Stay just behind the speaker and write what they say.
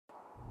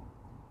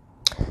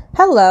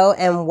Hello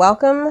and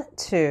welcome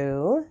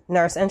to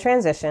Nurse in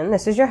Transition.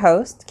 This is your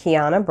host,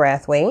 Kiana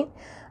Brathwaite.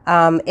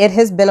 It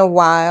has been a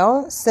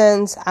while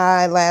since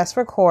I last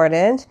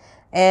recorded.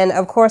 And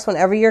of course,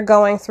 whenever you're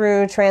going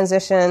through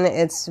transition,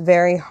 it's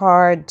very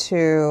hard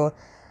to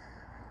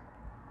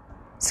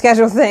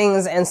schedule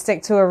things and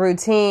stick to a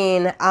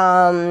routine.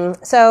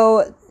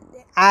 So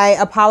I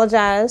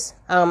apologize.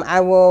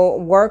 I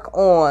will work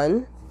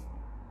on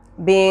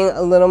being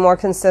a little more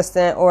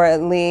consistent, or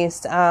at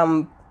least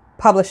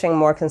publishing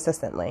more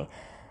consistently.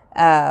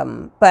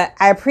 But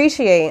I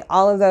appreciate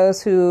all of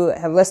those who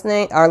are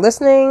listening,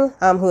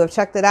 who have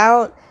checked it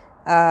out.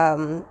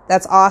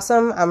 That's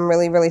awesome. I'm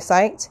really, really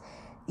psyched.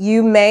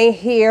 You may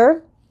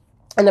hear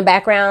in the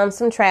background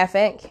some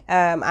traffic.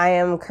 I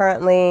am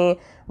currently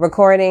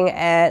recording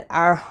at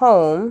our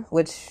home,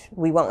 which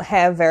we won't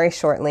have very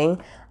shortly.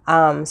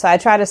 So I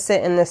try to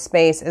sit in this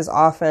space as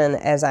often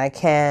as I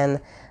can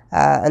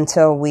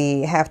until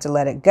we have to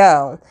let it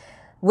go.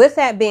 With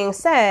that being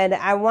said,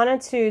 I wanted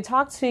to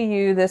talk to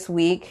you this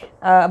week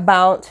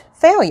about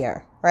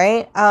failure,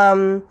 right?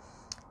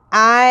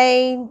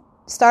 I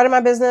started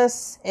my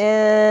business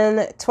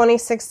in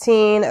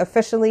 2016,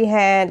 officially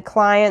had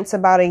clients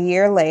about a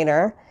year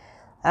later,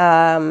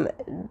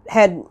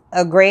 had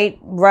a great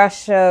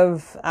rush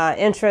of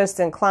interest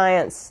in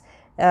clients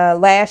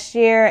last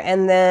year,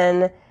 and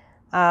then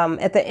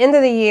at the end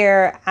of the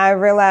year, I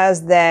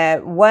realized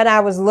that what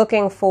I was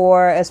looking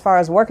for as far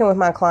as working with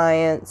my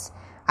clients,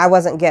 I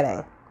wasn't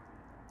getting.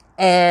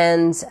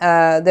 And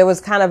there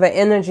was kind of an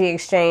energy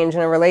exchange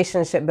and a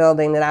relationship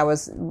building that I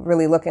was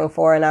really looking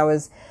for, and I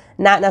was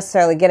not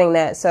necessarily getting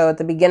that. So at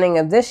the beginning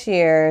of this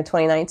year,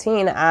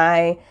 2019,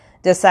 I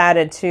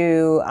decided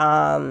to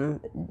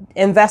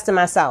invest in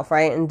myself,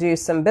 right, and do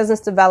some business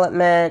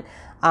development,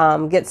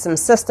 get some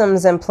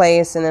systems in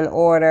place and in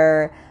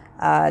order,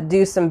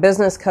 do some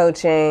business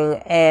coaching,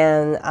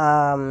 and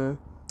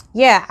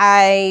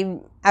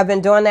I've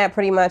been doing that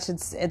pretty much.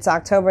 It's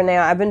October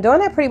now. I've been doing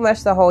that pretty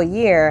much the whole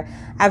year.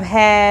 I've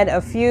had a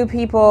few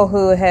people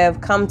who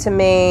have come to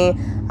me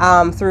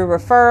through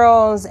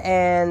referrals,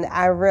 and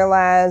I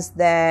realized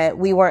that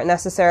we weren't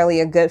necessarily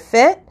a good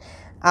fit.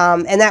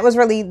 And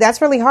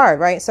that's really hard,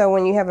 right? So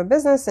when you have a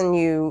business and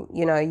you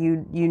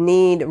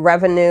need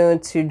revenue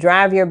to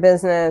drive your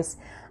business,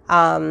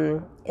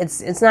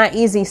 it's not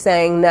easy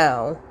saying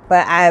no,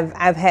 but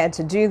I've had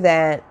to do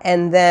that.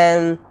 And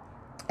then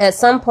at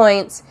some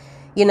points,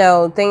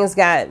 things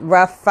got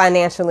rough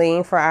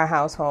financially for our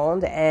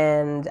household,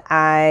 and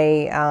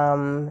I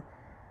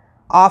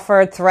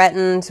offered,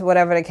 threatened,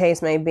 whatever the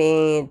case may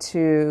be,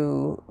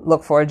 to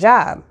look for a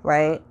job,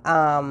 right?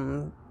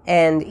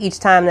 And each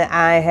time that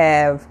I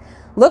have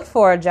looked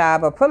for a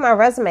job or put my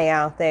resume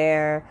out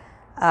there,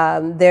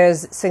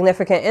 there's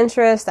significant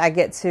interest. I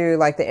get to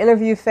the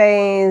interview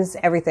phase,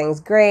 everything's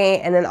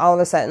great, and then all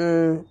of a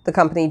sudden the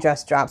company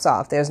just drops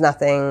off.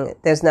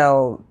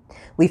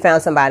 We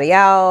found somebody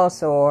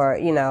else, or,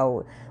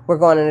 we're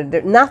going to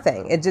do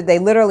nothing. They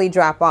literally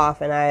drop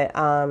off. And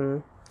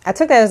I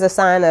took that as a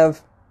sign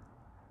of,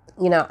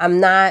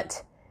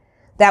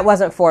 that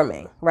wasn't for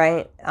me.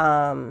 Right.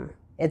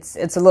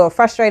 It's a little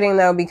frustrating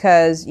though,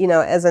 because,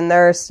 as a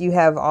nurse, you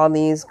have all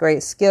these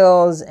great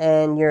skills,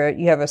 and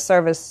you have a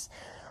service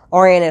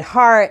oriented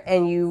heart,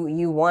 and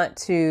you want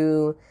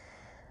to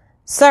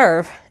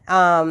serve,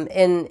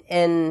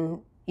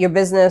 in your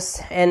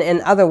business and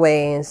in other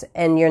ways,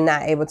 and you're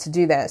not able to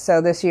do that. So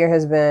this year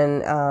has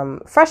been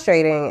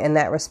frustrating in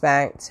that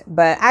respect,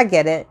 but I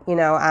get it.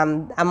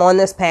 I'm on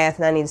this path,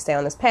 and I need to stay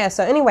on this path.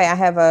 So anyway, I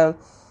have a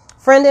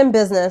friend in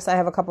business. I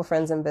have a couple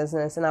friends in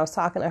business, and I was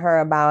talking to her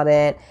about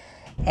it,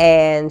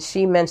 and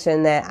she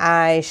mentioned that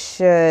I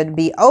should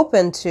be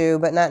open to,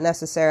 but not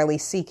necessarily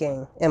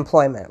seeking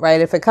employment,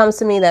 right? If it comes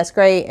to me, that's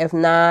great. If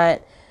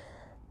not,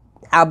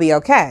 I'll be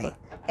okay.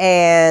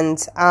 And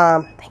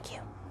thank you.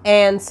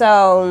 And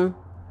so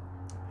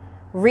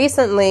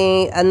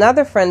recently,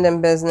 another friend in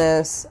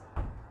business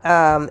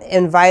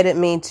invited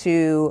me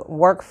to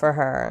work for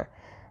her.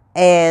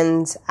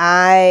 And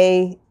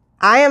I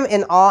am,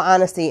 in all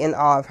honesty, in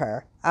awe of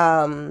her.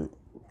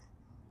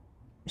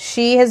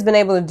 She has been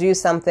able to do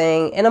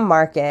something in a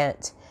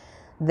market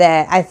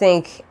that I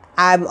think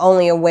I'm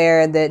only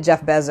aware that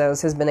Jeff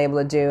Bezos has been able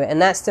to do. And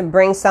that's to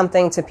bring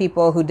something to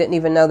people who didn't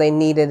even know they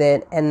needed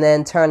it, and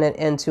then turn it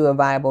into a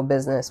viable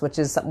business, which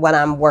is what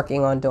I'm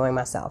working on doing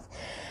myself.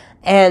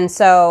 And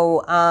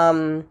so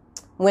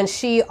when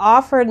she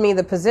offered me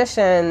the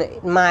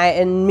position, my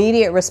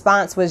immediate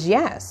response was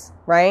yes,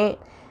 right?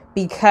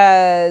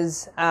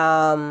 Because,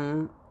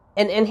 and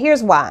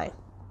here's why.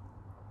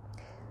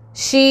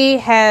 She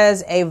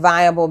has a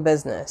viable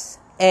business,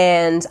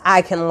 and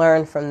I can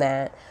learn from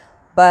that.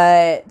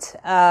 But,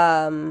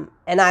 and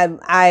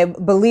I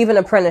believe in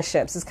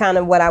apprenticeships. It's kind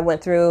of what I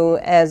went through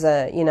as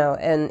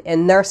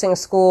in nursing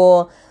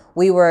school.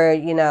 We were,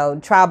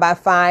 trial by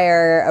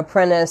fire,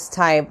 apprentice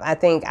type. I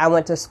think I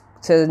went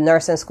to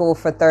nursing school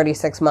for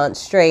 36 months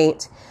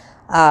straight,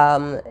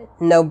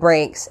 no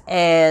breaks.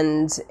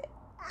 And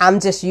I'm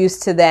just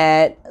used to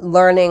that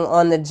learning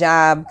on the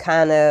job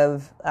kind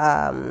of,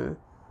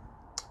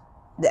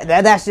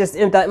 that's just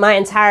my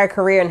entire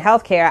career in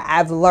healthcare.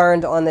 I've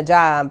learned on the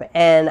job.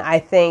 And I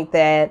think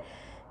that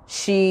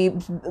she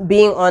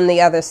being on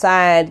the other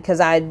side, because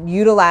I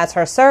utilize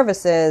her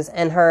services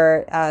and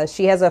her,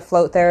 she has a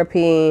float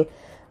therapy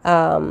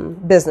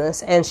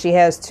business, and she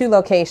has 2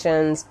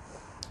 locations,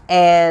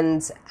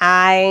 and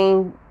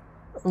I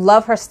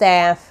love her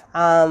staff.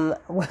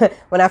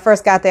 When I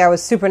first got there, I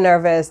was super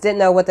nervous, didn't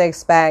know what to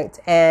expect,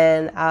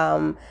 and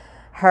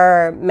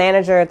her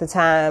manager at the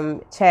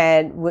time,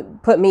 Chad,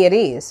 would put me at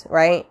ease,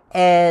 right?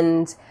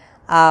 And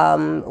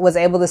was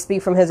able to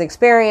speak from his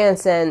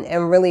experience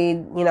and really,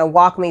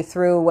 walk me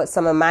through what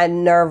some of my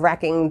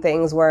nerve-wracking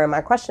things were and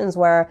my questions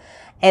were.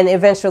 And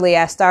eventually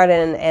I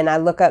started, and I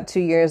look up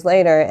 2 years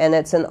later, and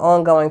it's an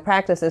ongoing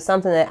practice. It's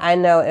something that I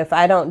know if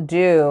I'm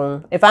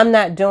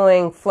not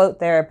doing float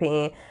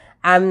therapy,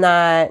 I'm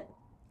not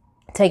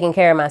taking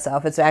care of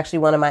myself. It's actually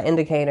one of my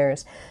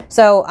indicators.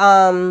 So,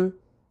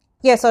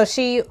 so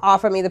she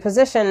offered me the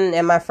position,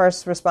 and my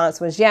first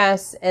response was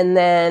yes. And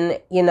then,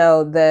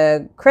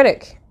 the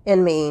critic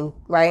in me,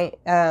 right?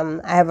 I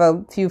have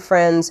a few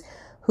friends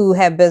who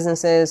have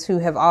businesses who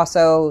have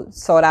also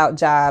sought out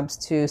jobs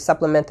to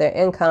supplement their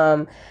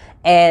income,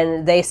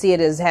 and they see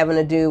it as having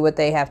to do what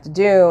they have to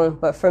do.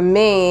 But for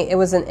me, it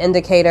was an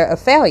indicator of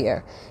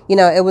failure.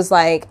 It was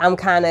like, I'm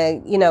kind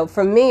of,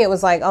 for me, it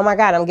was like, oh my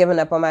God, I'm giving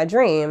up on my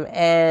dream.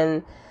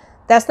 And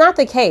that's not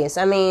the case.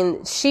 I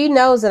mean, she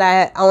knows that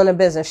I own a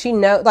business. She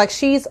knows, like,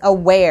 she's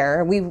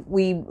aware.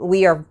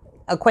 We are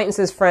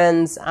acquaintances,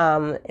 friends.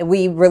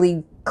 We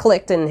really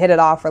clicked and hit it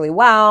off really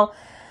well.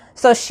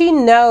 So she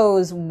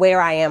knows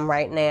where I am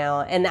right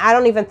now. And I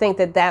don't even think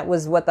that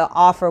was what the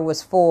offer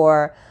was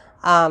for.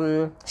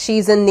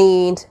 She's in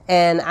need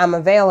and I'm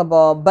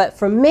available. But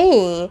for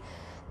me,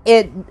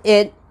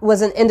 it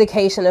was an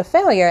indication of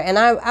failure. And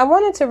I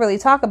wanted to really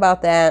talk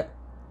about that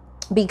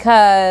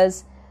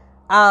because,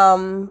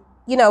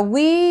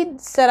 we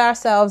set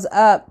ourselves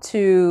up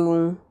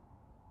to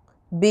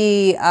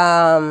be,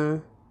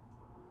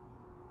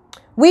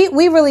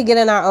 we really get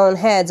in our own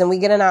heads and we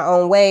get in our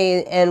own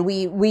way, and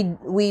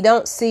we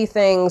don't see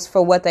things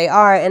for what they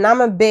are. And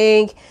I'm a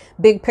big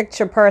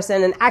picture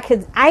person, and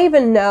I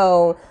even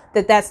know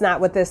that that's not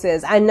what this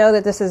is. I know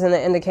that this isn't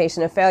an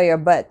indication of failure,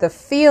 but the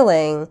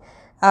feeling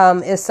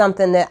is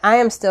something that I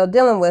am still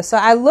dealing with. So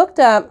I looked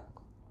up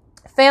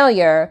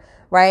failure,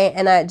 right?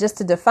 And just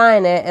to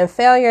define it, and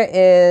failure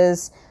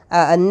is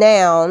a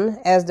noun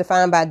as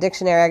defined by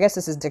dictionary. I guess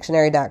this is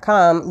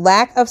dictionary.com.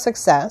 Lack of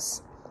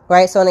success.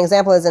 Right. So an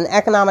example is an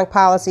economic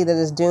policy that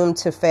is doomed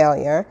to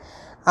failure,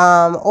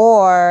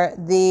 or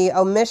the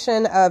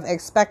omission of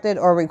expected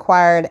or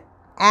required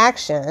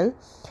action.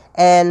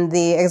 And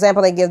the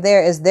example they give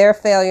there is their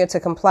failure to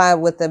comply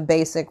with the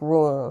basic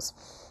rules.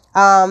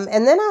 And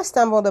then I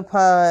stumbled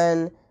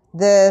upon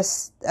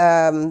this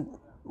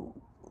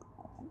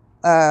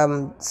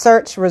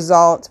search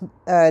result,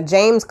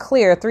 James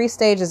Clear, 3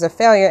 stages of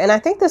failure. And I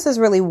think this is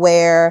really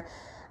where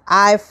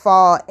I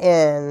fall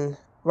in.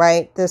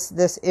 Right?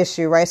 This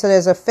issue, right? So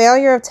there's a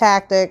failure of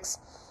tactics,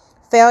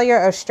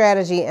 failure of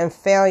strategy, and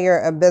failure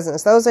of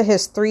business. Those are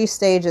his 3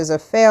 stages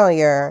of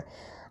failure.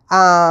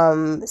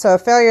 So a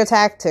failure of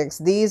tactics,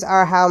 these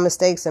are how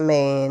mistakes are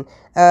made.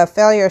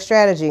 Failure of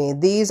strategy,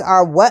 these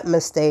are what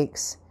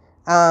mistakes.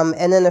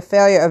 And then the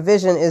failure of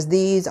vision is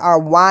these are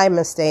why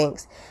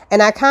mistakes.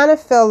 And I kind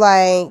of feel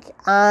like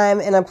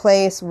I'm in a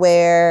place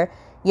where,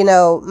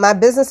 my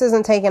business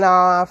isn't taking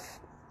off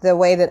the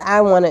way that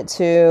I want it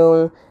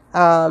to.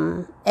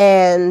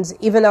 And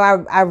even though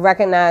I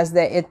recognize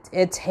that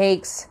it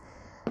takes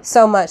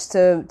so much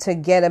to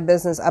get a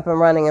business up and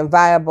running and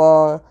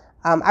viable,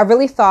 I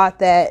really thought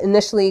that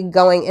initially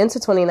going into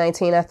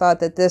 2019, I thought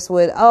that this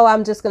would,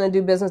 I'm just going to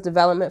do business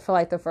development for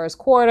like the first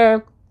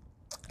quarter.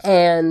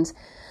 And,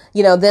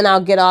 then I'll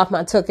get off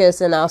my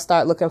tuchus and I'll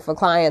start looking for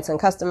clients and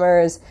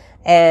customers.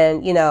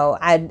 And,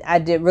 I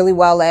did really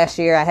well last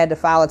year. I had to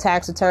file a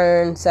tax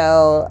return.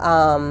 So,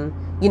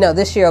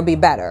 this year will be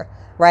better.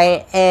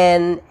 Right.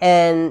 And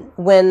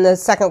when the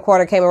second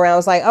quarter came around, I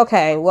was like,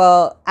 okay,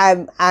 well,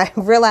 I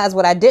realized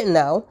what I didn't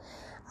know.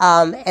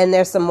 And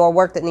there's some more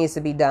work that needs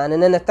to be done.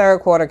 And then the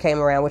third quarter came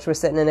around, which we're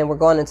sitting in, and we're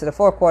going into the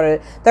fourth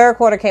quarter. Third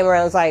quarter came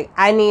around. It's like,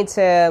 I need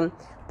to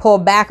pull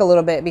back a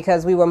little bit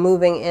because we were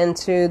moving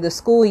into the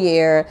school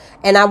year,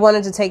 and I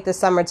wanted to take the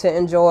summer to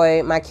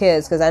enjoy my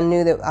kids because I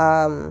knew that,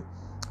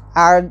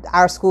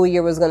 our school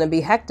year was going to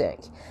be hectic.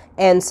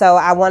 And so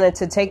I wanted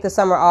to take the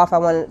summer off. I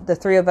wanted the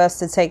 3 of us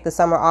to take the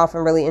summer off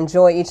and really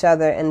enjoy each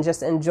other and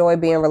just enjoy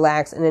being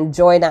relaxed and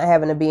enjoy not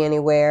having to be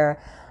anywhere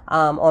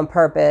on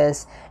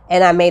purpose.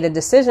 And I made a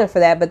decision for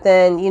that. But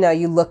then,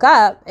 you look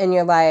up and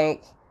you're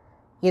like,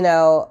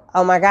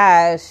 oh my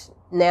gosh,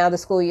 now the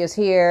school year's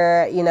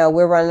here.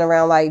 We're running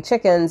around like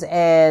chickens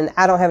and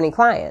I don't have any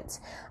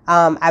clients.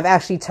 I've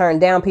actually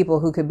turned down people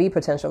who could be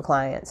potential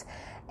clients.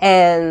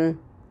 And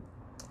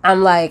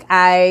I'm like,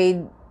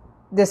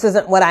 this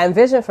isn't what I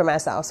envisioned for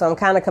myself. So I'm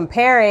kind of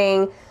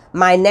comparing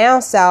my now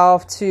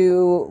self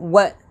to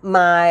what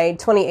my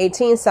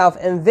 2018 self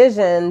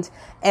envisioned.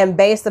 And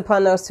based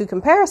upon those two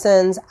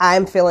comparisons,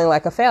 I'm feeling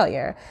like a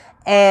failure.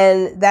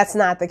 And that's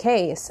not the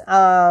case.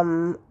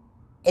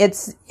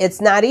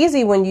 It's not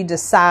easy when you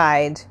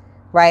decide,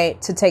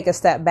 right, to take a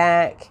step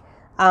back.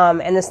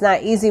 And it's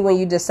not easy when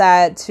you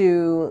decide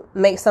to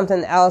make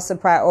something else a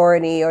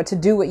priority or to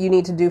do what you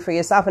need to do for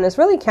yourself. And it's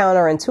really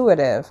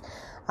counterintuitive.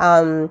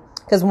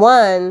 Because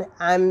one,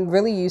 I'm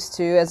really used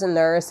to, as a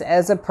nurse,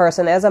 as a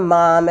person, as a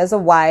mom, as a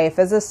wife,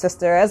 as a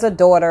sister, as a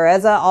daughter,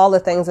 all the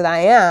things that I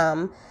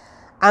am,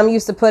 I'm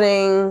used to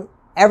putting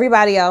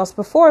everybody else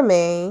before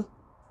me.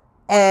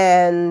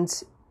 And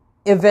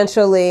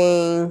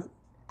eventually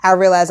I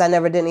realize I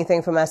never did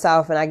anything for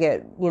myself, and I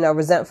get,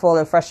 resentful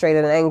and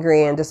frustrated and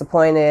angry and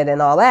disappointed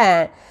and all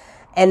that.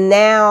 And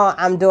now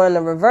I'm doing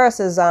the reverse.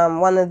 Is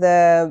one of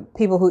the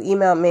people who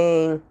emailed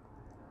me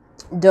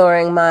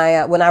during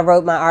my when I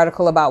wrote my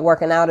article about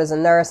working out as a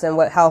nurse and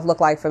what health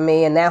looked like for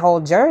me and that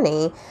whole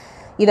journey.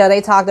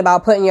 They talked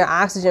about putting your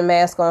oxygen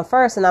mask on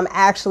first, and I'm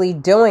actually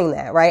doing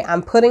that, right?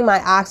 I'm putting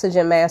my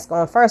oxygen mask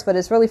on first, but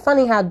it's really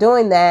funny how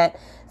doing that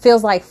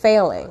feels like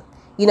failing.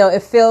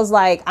 It feels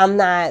like I'm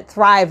not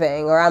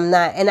thriving, or I'm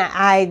not, and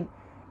I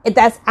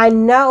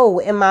know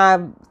in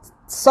my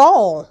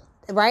soul,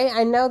 right?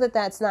 I know that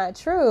that's not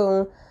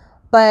true,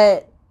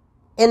 but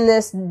in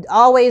this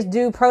always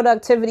do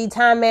productivity,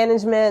 time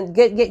management,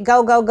 go, do,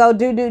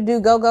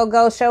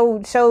 go,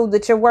 show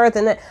that you're worth,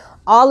 and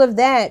all of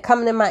that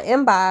coming in my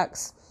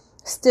inbox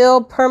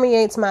still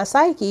permeates my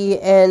psyche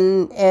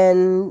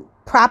and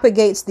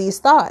propagates these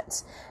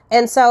thoughts.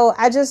 And so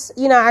I just,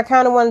 I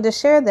kind of wanted to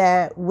share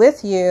that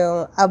with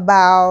you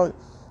about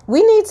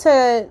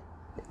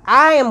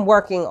I am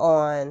working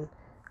on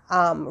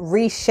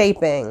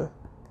reshaping,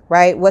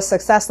 right? What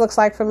success looks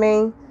like for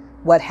me,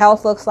 what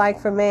health looks like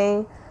for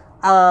me,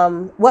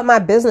 what my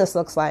business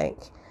looks like,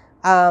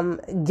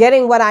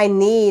 getting what I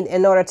need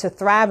in order to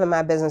thrive in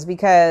my business.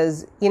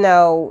 Because,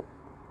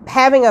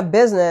 having a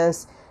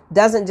business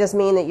doesn't just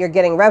mean that you're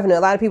getting revenue. A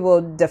lot of people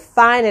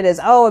define it as,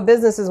 a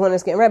business is when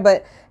it's getting revenue.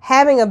 But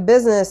having a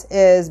business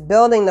is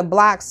building the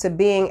blocks to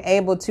being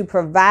able to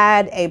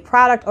provide a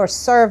product or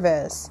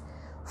service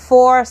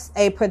for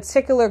a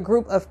particular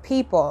group of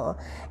people.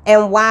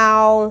 And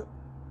while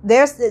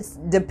it's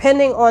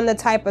depending on the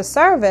type of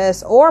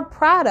service or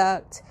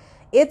product,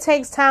 it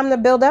takes time to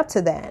build up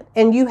to that.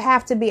 And you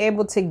have to be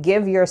able to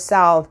give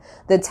yourself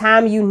the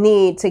time you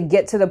need to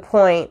get to the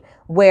point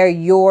where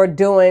you're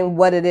doing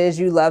what it is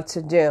you love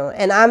to do.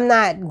 And I'm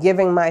not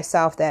giving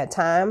myself that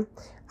time.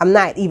 I'm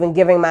not even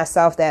giving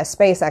myself that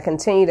space. I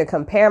continue to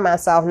compare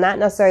myself, not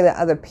necessarily to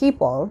other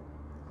people,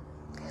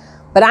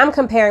 but I'm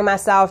comparing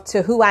myself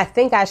to who I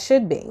think I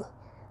should be.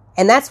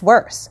 And that's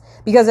worse,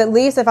 because at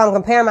least if I'm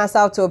comparing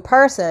myself to a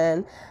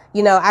person,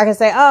 I can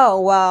say,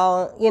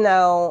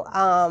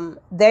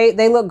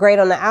 they look great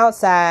on the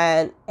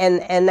outside,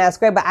 and that's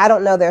great, but I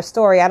don't know their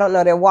story. I don't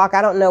know their walk.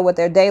 I don't know what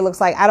their day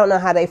looks like. I don't know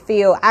how they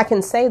feel. I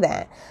can say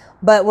that.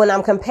 But when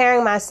I'm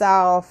comparing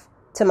myself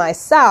to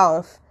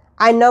myself,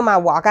 I know my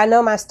walk. I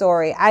know my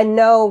story. I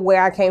know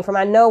where I came from.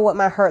 I know what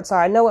my hurts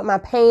are. I know what my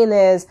pain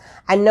is.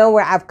 I know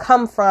where I've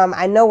come from.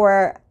 I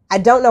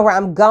don't know where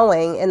I'm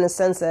going, in the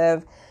sense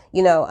of,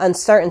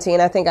 uncertainty.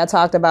 And I think I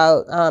talked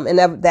about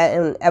that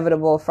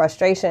inevitable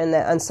frustration,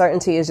 that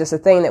uncertainty is just a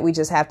thing that we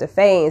just have to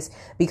face,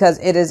 because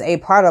it is a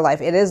part of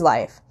life. It is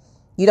life.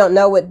 You don't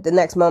know what the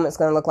next moment's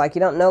going to look like.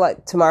 You don't know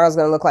what tomorrow's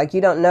going to look like.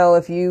 You don't know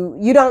if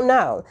you don't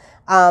know.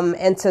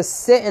 And to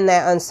sit in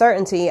that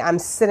uncertainty, I'm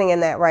sitting in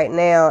that right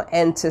now.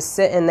 And to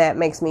sit in that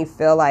makes me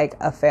feel like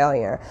a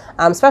failure,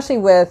 especially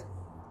with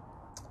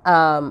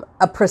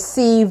a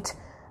perceived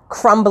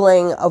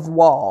crumbling of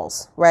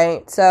walls,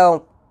 right?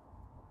 So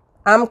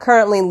I'm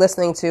currently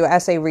listening to, I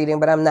say reading,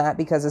 but I'm not,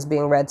 because it's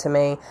being read to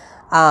me.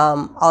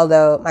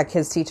 Although my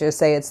kids' teachers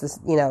say it's this,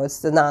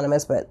 it's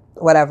anonymous, but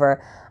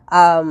whatever.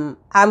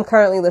 I'm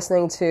currently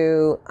listening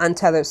to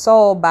Untethered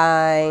Soul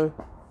by,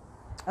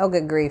 oh,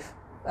 good grief.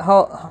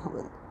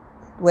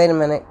 Wait a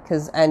minute,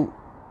 because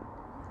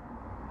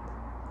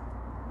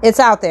it's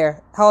out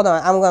there. Hold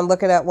on. I'm going to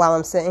look it up while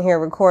I'm sitting here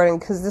recording,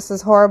 because this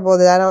is horrible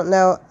that I don't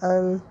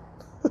know.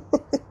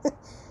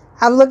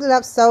 I've looked it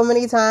up so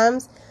many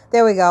times.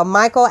 There we go.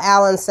 Michael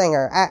Allen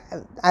Singer.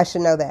 I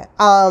should know that.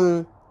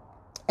 And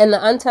the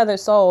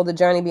Untethered Soul, The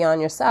Journey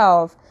Beyond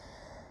Yourself,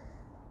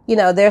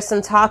 there's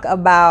some talk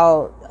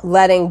about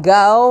letting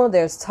go.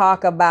 There's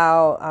talk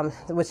about,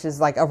 which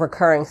is like a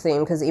recurring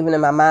theme, because even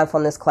in my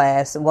mindfulness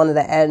class, one of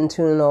the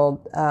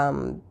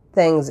attitudinal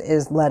things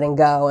is letting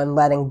go and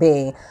letting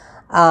be,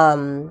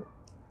 and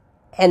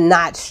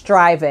not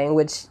striving,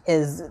 which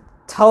is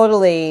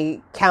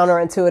totally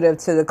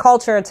counterintuitive to the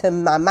culture, to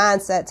my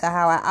mindset, to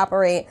how I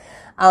operate.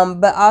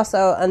 But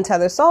also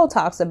Untethered Soul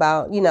talks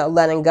about,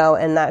 letting go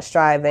and not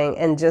striving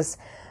and just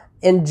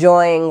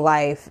enjoying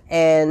life.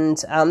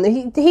 And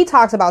he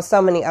talks about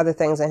so many other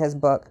things in his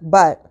book.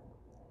 But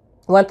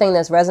one thing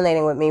that's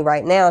resonating with me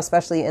right now,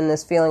 especially in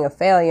this feeling of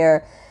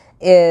failure,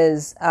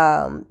 is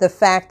the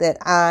fact that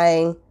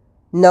I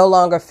no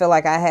longer feel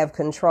like I have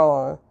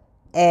control.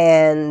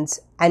 And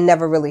I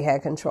never really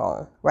had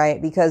control,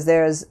 right? Because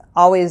there's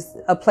always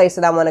a place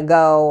that I want to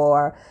go,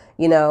 or,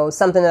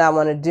 something that I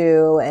want to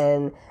do,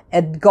 and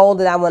a goal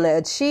that I want to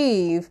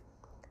achieve.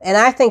 And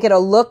I think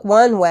it'll look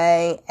one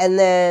way, and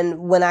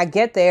then when I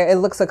get there, it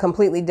looks a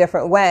completely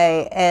different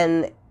way.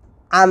 And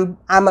I'm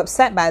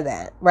upset by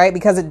that, right?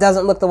 Because it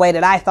doesn't look the way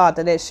that I thought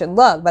that it should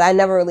look, but I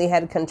never really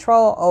had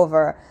control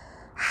over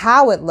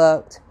how it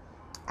looked.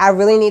 I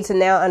really need to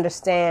now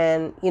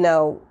understand,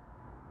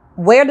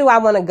 where do I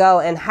want to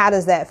go, and how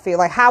does that feel?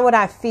 Like, how would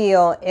I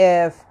feel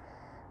if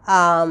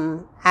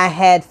I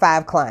had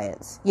 5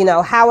 clients?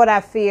 How would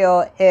I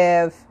feel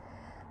if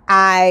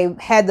I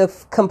had the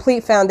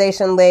complete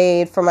foundation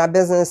laid for my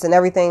business and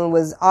everything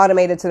was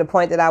automated to the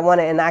point that I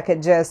wanted, and I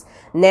could just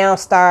now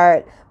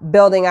start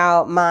building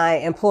out my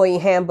employee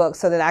handbook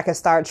so that I could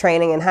start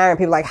training and hiring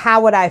people? Like,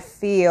 how would I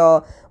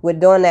feel with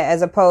doing that,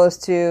 as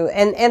opposed to,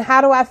 and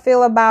how do I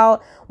feel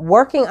about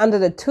working under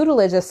the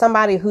tutelage of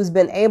somebody who's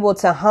been able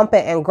to hump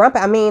it and grump it?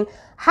 I mean,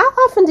 how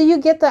often do you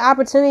get the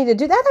opportunity to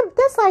do that?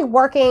 That's like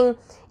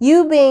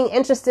you being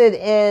interested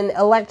in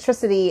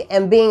electricity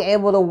and being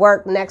able to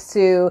work next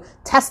to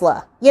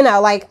Tesla.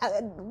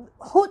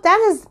 That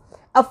is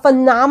a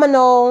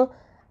phenomenal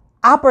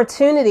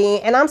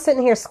opportunity. And I'm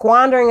sitting here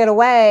squandering it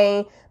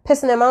away,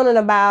 pissing and moaning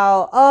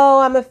about,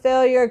 oh, I'm a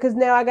failure because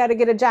now I got to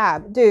get a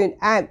job. Dude,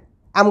 I'm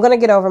going to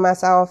get over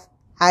myself.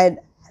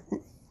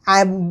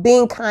 I'm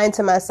being kind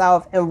to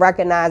myself and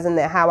recognizing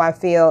that how I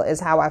feel is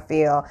how I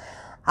feel.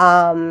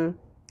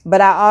 But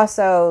I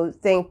also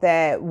think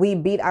that we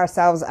beat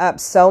ourselves up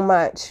so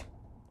much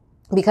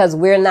because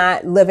we're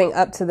not living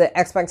up to the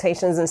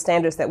expectations and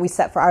standards that we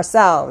set for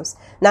ourselves.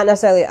 Not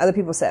necessarily other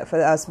people set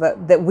for us,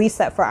 but that we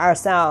set for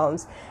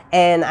ourselves.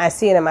 And I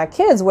see it in my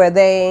kids where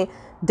they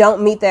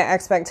don't meet their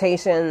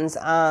expectations.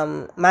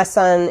 My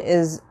son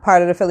is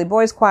part of the Philly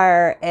Boys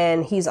Choir,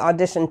 and he's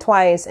auditioned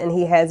twice and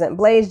he hasn't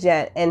blazed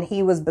yet. And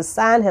he was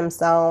beside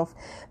himself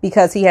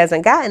because he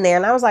hasn't gotten there.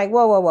 And I was like,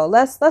 whoa,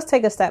 let's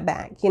take a step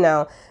back.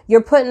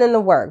 You're putting in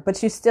the work,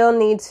 but you still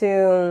need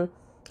to,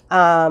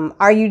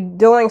 are you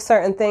doing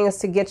certain things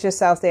to get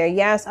yourself there?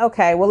 Yes.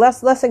 Okay. Well,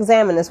 let's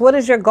examine this. What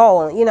is your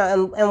goal?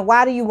 And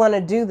why do you want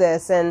to do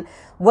this? And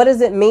what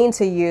does it mean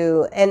to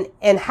you?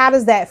 And how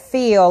does that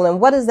feel?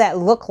 And what does that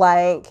look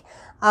like?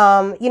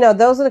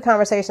 Those are the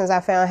conversations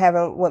I found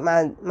having with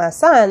my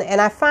son. And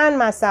I find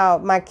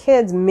my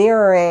kids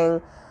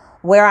mirroring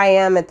where I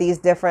am at these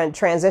different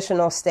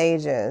transitional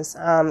stages.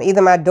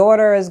 Either my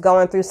daughter is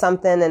going through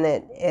something and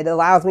it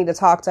allows me to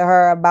talk to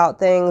her about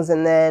things,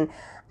 and then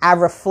I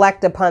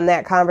reflect upon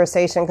that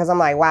conversation because I'm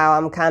like, wow,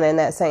 I'm kind of in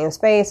that same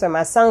space. Or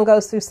my son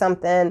goes through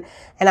something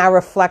and I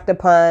reflect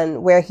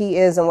upon where he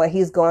is and what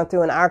he's going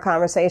through in our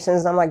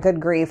conversations. And I'm like, good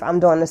grief,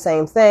 I'm doing the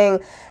same thing.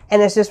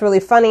 And it's just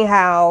really funny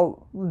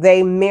how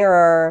they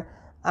mirror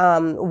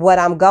what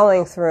I'm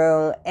going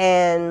through.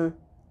 And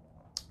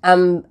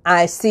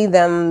I see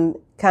them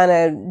kind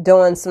of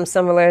doing some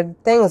similar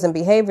things and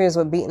behaviors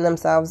with beating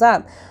themselves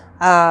up.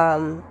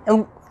 And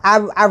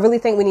I really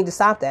think we need to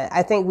stop that.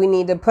 I think we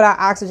need to put our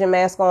oxygen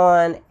mask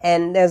on,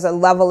 and there's a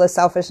level of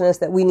selfishness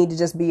that we need to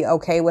just be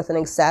okay with and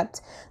accept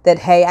that,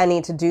 hey, I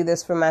need to do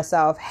this for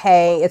myself.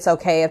 Hey, it's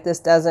okay if this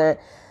doesn't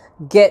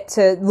get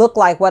to look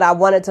like what I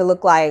want it to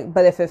look like,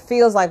 but if it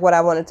feels like what I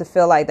want it to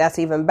feel like, that's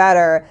even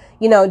better.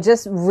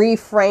 Just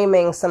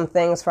reframing some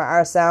things for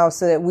ourselves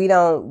so that we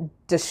don't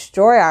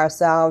destroy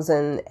ourselves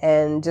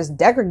and just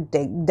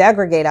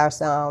degrade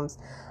ourselves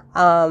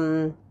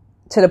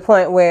to the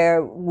point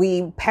where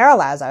we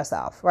paralyze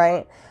ourselves,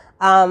 right?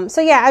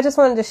 So yeah, I just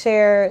wanted to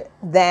share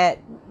that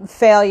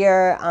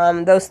failure,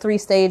 those 3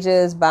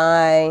 stages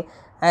by,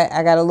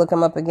 I got to look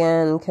them up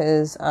again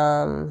because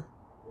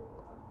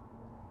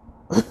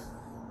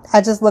I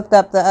just looked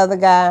up the other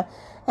guy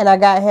and I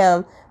got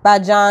him by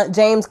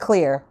James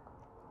Clear.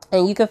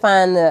 And you can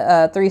find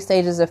the 3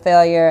 stages of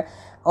failure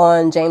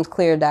on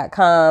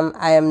jamesclear.com.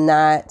 I am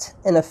not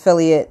an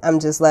affiliate. I'm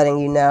just letting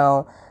you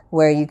know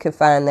where you can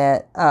find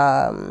that.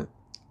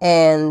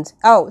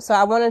 So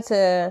I wanted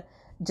to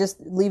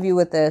just leave you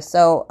with this.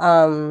 So,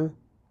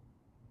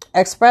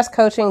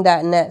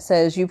 expresscoaching.net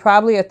says you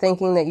probably are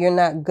thinking that you're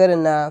not good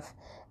enough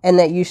and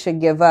that you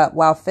should give up.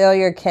 While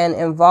failure can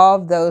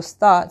involve those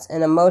thoughts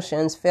and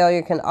emotions,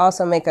 failure can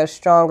also make us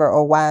stronger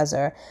or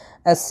wiser.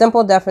 A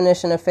simple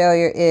definition of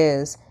failure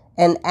is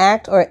an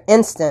act or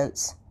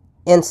instance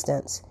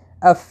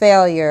of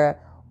failure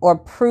or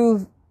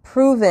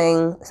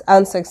proving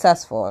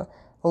unsuccessful.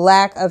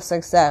 Lack of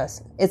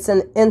success. It's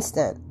an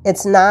instant.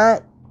 It's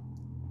not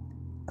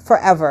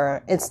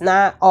forever. It's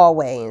not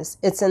always.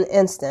 It's an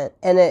instant.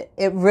 And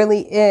it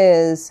really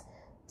is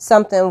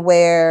something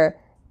where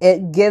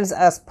it gives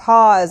us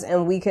pause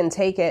and we can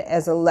take it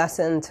as a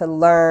lesson to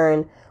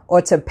learn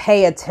or to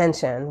pay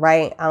attention,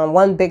 right?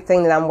 One big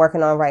thing that I'm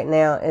working on right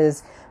now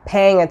is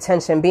paying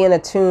attention, being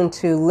attuned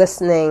to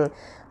listening.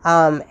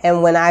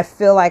 And when I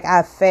feel like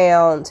I've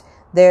failed,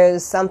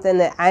 there's something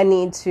that I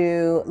need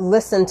to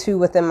listen to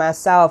within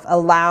myself,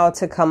 allow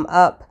to come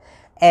up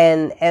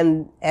and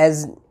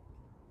as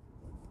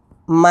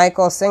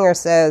Michael Singer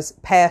says,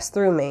 pass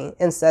through me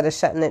instead of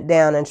shutting it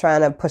down and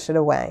trying to push it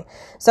away.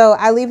 So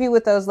I leave you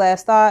with those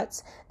last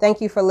thoughts. Thank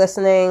you for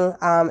listening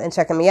and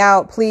checking me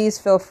out. Please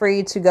feel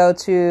free to go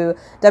to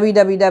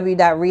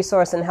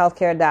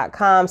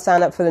www.resourceandhealthcare.com.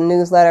 Sign up for the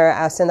newsletter.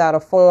 I send out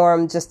a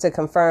form just to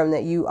confirm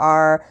that you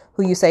are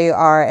who you say you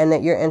are and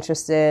that you're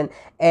interested.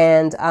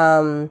 And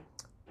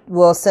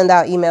we'll send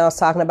out emails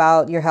talking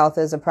about your health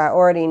as a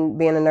priority,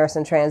 being a nurse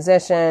in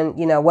transition,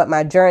 you know, what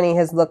my journey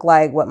has looked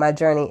like, what my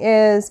journey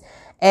is.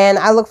 And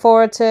I look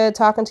forward to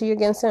talking to you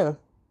again soon.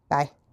 Bye.